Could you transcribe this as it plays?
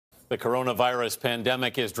The coronavirus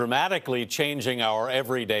pandemic is dramatically changing our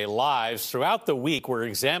everyday lives. Throughout the week, we're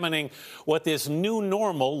examining what this new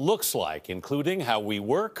normal looks like, including how we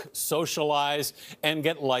work, socialize, and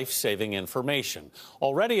get life-saving information.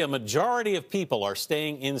 Already, a majority of people are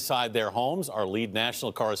staying inside their homes. Our lead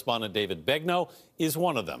national correspondent, David Begnaud, is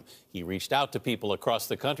one of them. He reached out to people across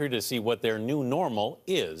the country to see what their new normal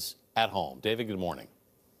is at home. David, good morning.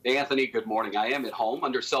 Hey, Anthony, good morning. I am at home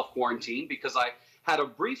under self-quarantine because I had a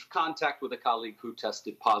brief contact with a colleague who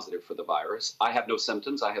tested positive for the virus. I have no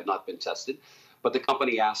symptoms. I have not been tested. But the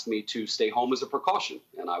company asked me to stay home as a precaution,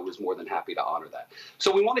 and I was more than happy to honor that.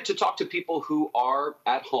 So we wanted to talk to people who are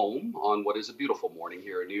at home on what is a beautiful morning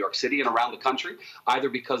here in New York City and around the country, either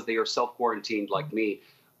because they are self-quarantined like me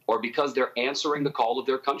or because they're answering the call of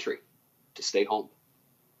their country to stay home.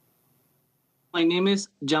 My name is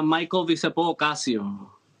Jamichael Vicepo Ocasio.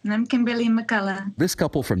 I'm Kimberly McCullough. This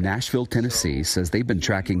couple from Nashville, Tennessee, says they've been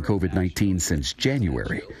tracking COVID-19 since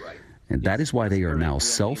January. And that is why they are now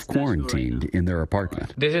self-quarantined in their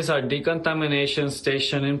apartment. This is our decontamination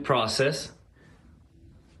station in process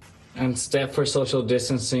and step for social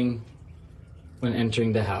distancing when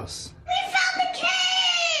entering the house. We found the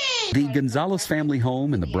key! The Gonzalez family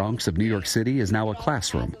home in the Bronx of New York City is now a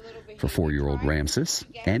classroom for 4-year-old Ramses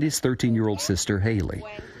and his 13-year-old sister, Haley.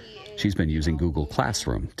 She's been using Google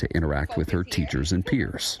Classroom to interact with her teachers and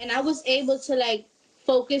peers. And I was able to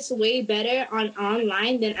focus way better on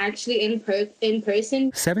online than actually in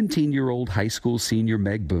person. 17-year-old high school senior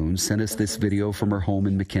Meg Boone sent us this video from her home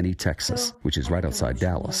in McKinney, Texas, which is right outside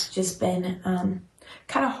Dallas. It's just been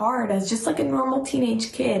kind of hard as just like a normal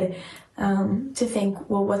teenage kid to think,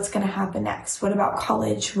 well, what's going to happen next? What about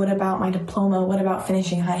college? What about my diploma? What about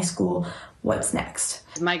finishing high school? What's next?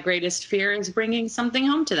 My greatest fear is bringing something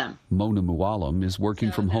home to them. Mona Mualim is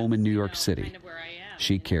working from home in New York City.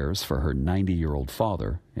 She cares for her 90-year-old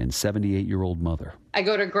father and 78-year-old mother. I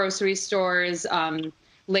go to grocery stores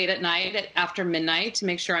late at night, after midnight, to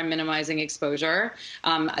make sure I'm minimizing exposure.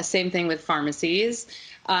 Same thing with pharmacies.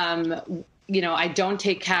 I don't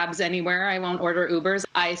take cabs anywhere. I won't order Ubers.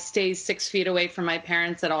 I stay 6 feet away from my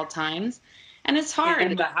parents at all times. And it's hard.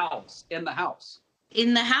 In the house. In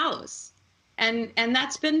the house. And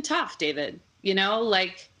that's been tough, David.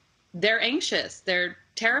 They're anxious. They're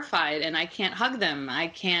terrified, and I can't hug them. I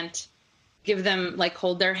can't give them,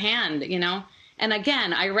 hold their hand, And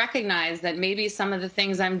again, I recognize that maybe some of the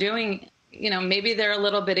things I'm doing, maybe they're a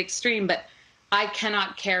little bit extreme, but I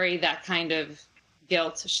cannot carry that kind of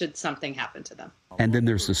guilt should something happen to them. And then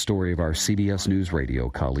there's the story of our CBS News Radio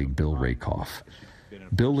colleague, Bill Rakoff.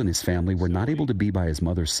 Bill and his family were not able to be by his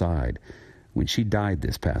mother's side when she died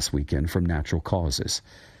this past weekend from natural causes.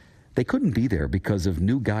 They couldn't be there because of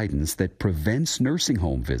new guidance that prevents nursing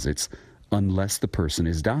home visits unless the person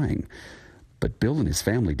is dying. But Bill and his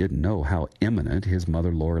family didn't know how imminent his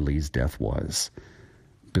mother Laura Lee's death was.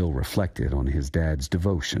 Bill reflected on his dad's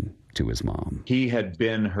devotion to his mom. He had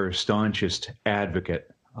been her staunchest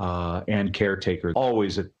advocate and caretaker,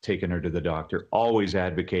 always taking her to the doctor, always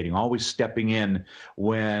advocating, always stepping in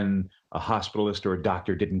when a hospitalist or a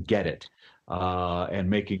doctor didn't get it, and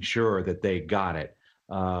making sure that they got it.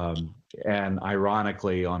 And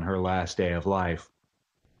ironically, on her last day of life,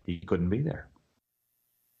 he couldn't be there.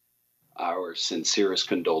 Our sincerest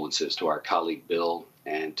condolences to our colleague Bill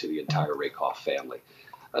and to the entire Rakoff family.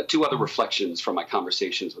 Two other reflections from my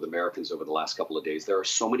conversations with Americans over the last couple of days. There are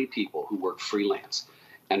so many people who work freelance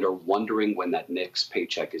and are wondering when that next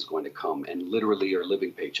paycheck is going to come, and literally are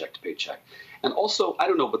living paycheck to paycheck. And also, I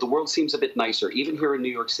don't know, but the world seems a bit nicer, even here in New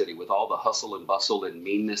York City, with all the hustle and bustle and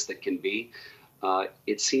meanness that can be.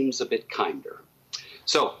 It seems a bit kinder.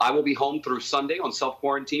 So I will be home through Sunday on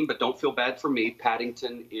self-quarantine, but don't feel bad for me.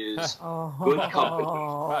 Paddington is good company.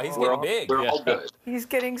 Wow, he's getting big. We're all good. He's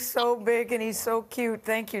getting so big and he's so cute.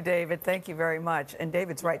 Thank you, David. Thank you very much. And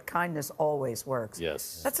David's right. Kindness always works.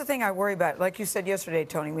 Yes. That's the thing I worry about. Like you said yesterday,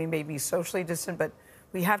 Tony, we may be socially distant, but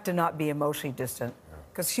we have to not be emotionally distant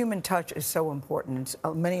because human touch is so important.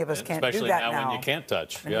 Many of us can't do that now. Especially now when you can't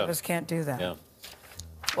touch. Many of us can't do that. Yeah.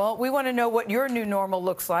 Well, we want to know what your new normal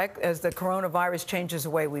looks like as the coronavirus changes the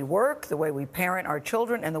way we work, the way we parent our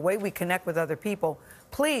children, and the way we connect with other people.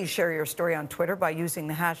 Please share your story on Twitter by using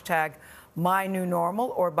the hashtag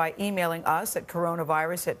 #MyNewNormal or by emailing us at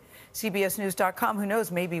coronavirus@cbsnews.com. Who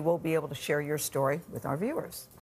knows, maybe we'll be able to share your story with our viewers.